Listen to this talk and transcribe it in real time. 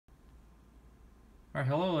All right,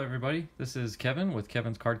 hello everybody. This is Kevin with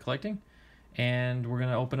Kevin's Card Collecting, and we're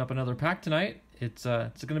gonna open up another pack tonight. It's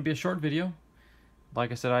gonna be a short video.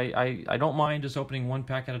 Like I said, I don't mind just opening one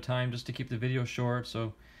pack at a time just to keep the video short,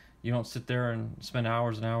 so you don't sit there and spend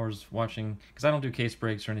hours and hours watching. Because I don't do case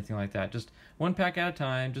breaks or anything like that. Just one pack at a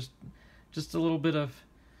time. Just a little bit of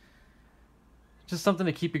just something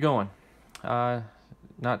to keep you going.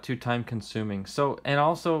 Not too time consuming. So, and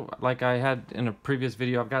also, like I had in a previous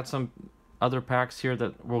video, I've got some other packs here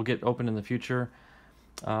that will get opened in the future.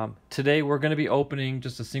 Today we're going to be opening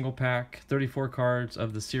just a single pack, 34 cards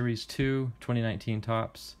of the Series 2 2019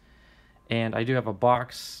 Topps. And I do have a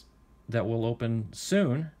box that will open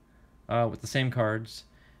soon with the same cards,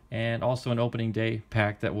 and also an opening day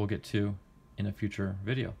pack that we'll get to in a future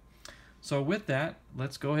video. So with that,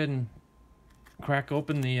 let's go ahead and crack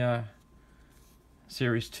open the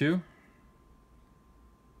Series 2.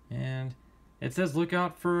 And it says look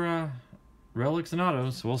out for relics and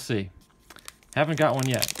autos. We'll see. Haven't got one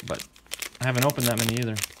yet, but I haven't opened that many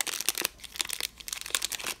either.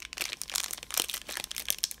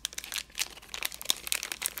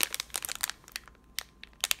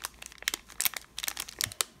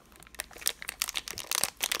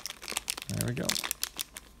 There we go.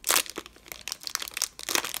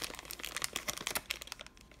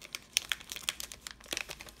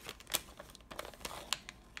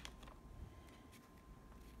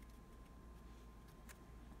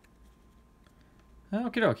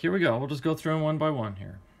 Okie doke, here we go. We'll just go through them one by one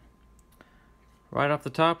here. Right off the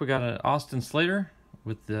top, we got an Austin Slater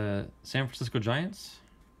with the San Francisco Giants.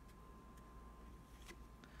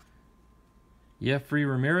 Jeffrey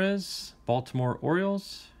Ramirez, Baltimore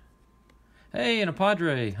Orioles. Hey, and a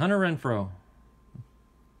Padre, Hunter Renfroe.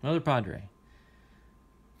 Another Padre.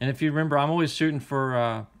 And if you remember, I'm always shooting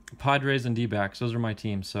for Padres and D-backs. Those are my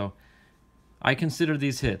teams, so I consider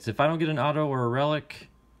these hits. If I don't get an auto or a relic,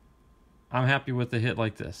 I'm happy with a hit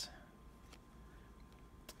like this.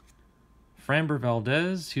 Framber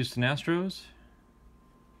Valdez, Houston Astros.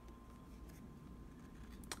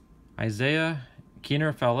 Isaiah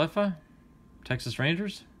Keener Falefa, Texas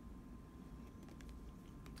Rangers.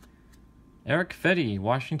 Eric Fetty,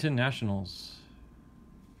 Washington Nationals.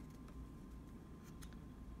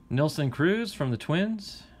 Nelson Cruz from the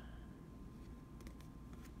Twins.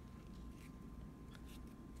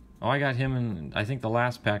 Oh, I got him in, I think, the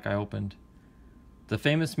last pack I opened. The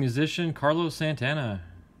famous musician Carlos Santana.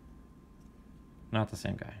 Not the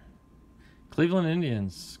same guy. Cleveland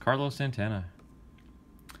Indians, Carlos Santana.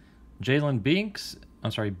 Jalen Beeks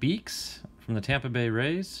from the Tampa Bay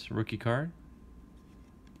Rays, rookie card.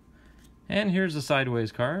 And here's the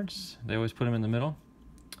sideways cards. They always put them in the middle.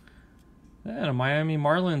 And a Miami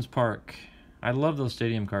Marlins park. I love those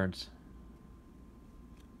stadium cards.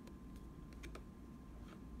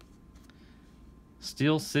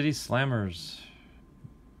 Steel City Slammers.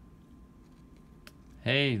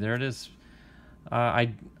 Hey, there it is. I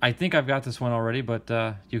think I've got this one already, but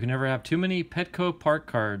you can never have too many Petco Park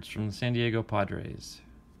cards from the San Diego Padres.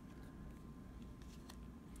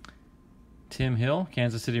 Tim Hill,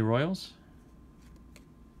 Kansas City Royals.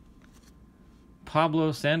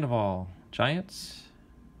 Pablo Sandoval, Giants.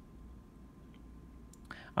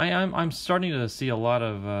 I'm starting to see a lot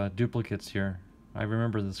of duplicates here. I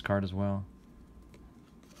remember this card as well.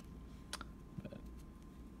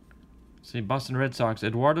 See, Boston Red Sox,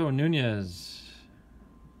 Eduardo Nunez.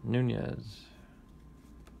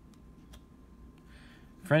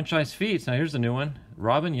 Franchise feats. Now here's the new one.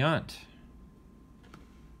 Robin Yount.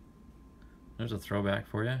 There's a throwback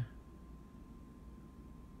for you.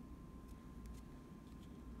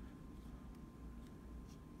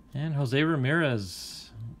 And Jose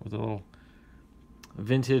Ramirez with a little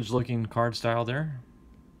vintage looking card style there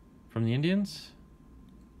from the Indians.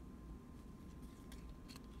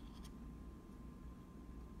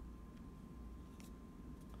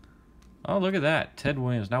 Oh, look at that. Ted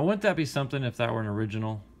Williams. Now, wouldn't that be something if that were an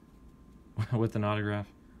original with an autograph?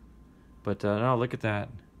 But, no, look at that.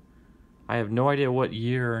 I have no idea what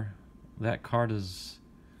year that card is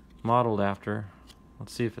modeled after.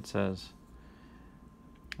 Let's see if it says.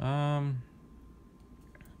 Well,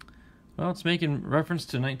 it's making reference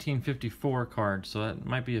to 1954 card, so that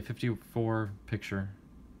might be a 54 picture.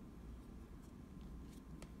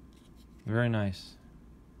 Very nice.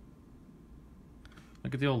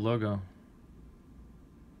 Look at the old logo.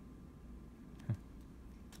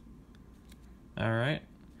 All right.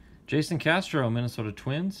 Jason Castro, Minnesota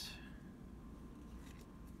Twins.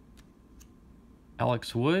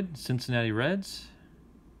 Alex Wood, Cincinnati Reds.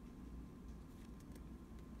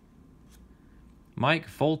 Mike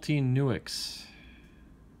Foltyn-Newix.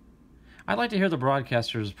 I'd like to hear the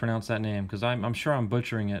broadcasters pronounce that name, because I'm sure I'm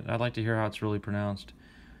butchering it. I'd like to hear how it's really pronounced.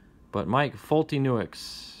 But Mike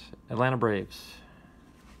Folty-Newicks, Atlanta Braves.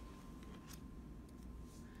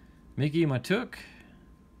 Mickey Matuk.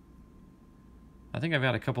 I think I've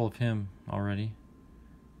got a couple of him already.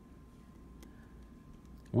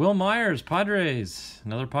 Will Myers, Padres.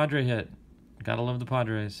 Another Padre hit. Gotta love the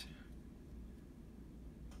Padres.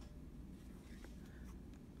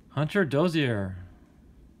 Hunter Dozier.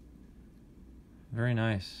 Very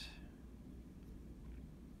nice.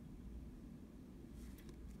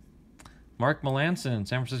 Mark Melanson,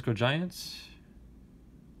 San Francisco Giants.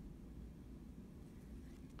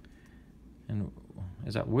 And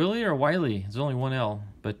is that Willie or Wiley? There's only one L,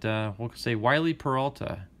 but we'll say Wiley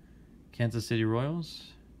Peralta, Kansas City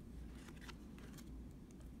Royals.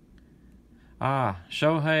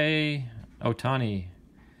 Shohei Ohtani.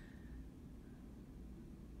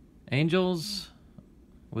 Angels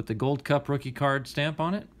with the Gold Cup rookie card stamp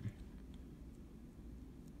on it.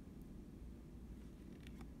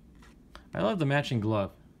 I love the matching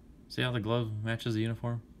glove. See how the glove matches the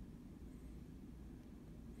uniform?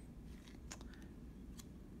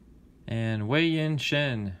 And Wei Yin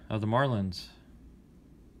Shen of the Marlins.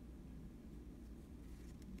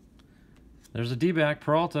 There's a D-back,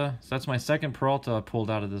 Peralta. So that's my second Peralta I pulled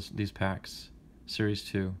out of these packs. Series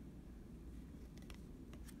 2.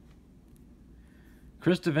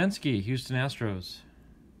 Chris Davinsky, Houston Astros.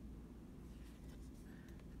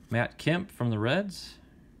 Matt Kemp from the Reds.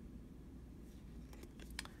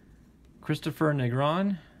 Christopher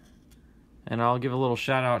Negron. And I'll give a little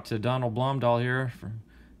shout out to Donald Blomdahl here. For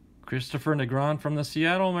Christopher Negron from the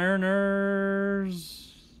Seattle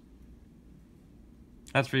Mariners.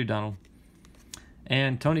 That's for you, Donald.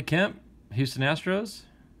 And Tony Kemp, Houston Astros.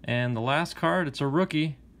 And the last card, it's a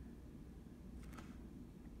rookie.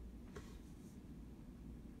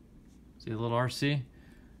 See a little RC.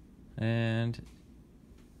 And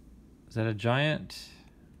is that a Giant?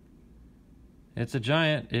 It's a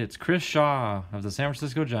Giant. It's Chris Shaw of the San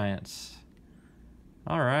Francisco Giants.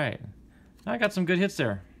 All right. I got some good hits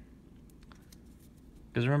there.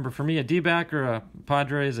 Because remember, for me, a D-back or a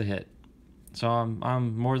Padre is a hit. So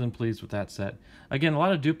I'm more than pleased with that set. Again, a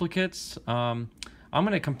lot of duplicates. I'm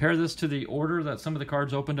going to compare this to the order that some of the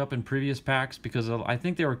cards opened up in previous packs, because I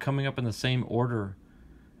think they were coming up in the same order,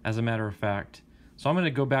 as a matter of fact. So I'm going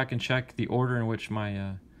to go back and check the order in which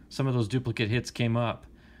my some of those duplicate hits came up,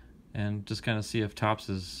 and just kind of see if Topps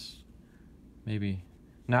is maybe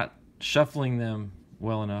not shuffling them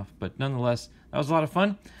well enough. But nonetheless, that was a lot of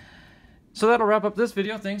fun. So that'll wrap up this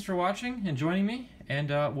video. Thanks for watching and joining me, and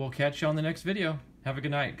we'll catch you on the next video. Have a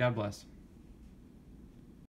good night. God bless.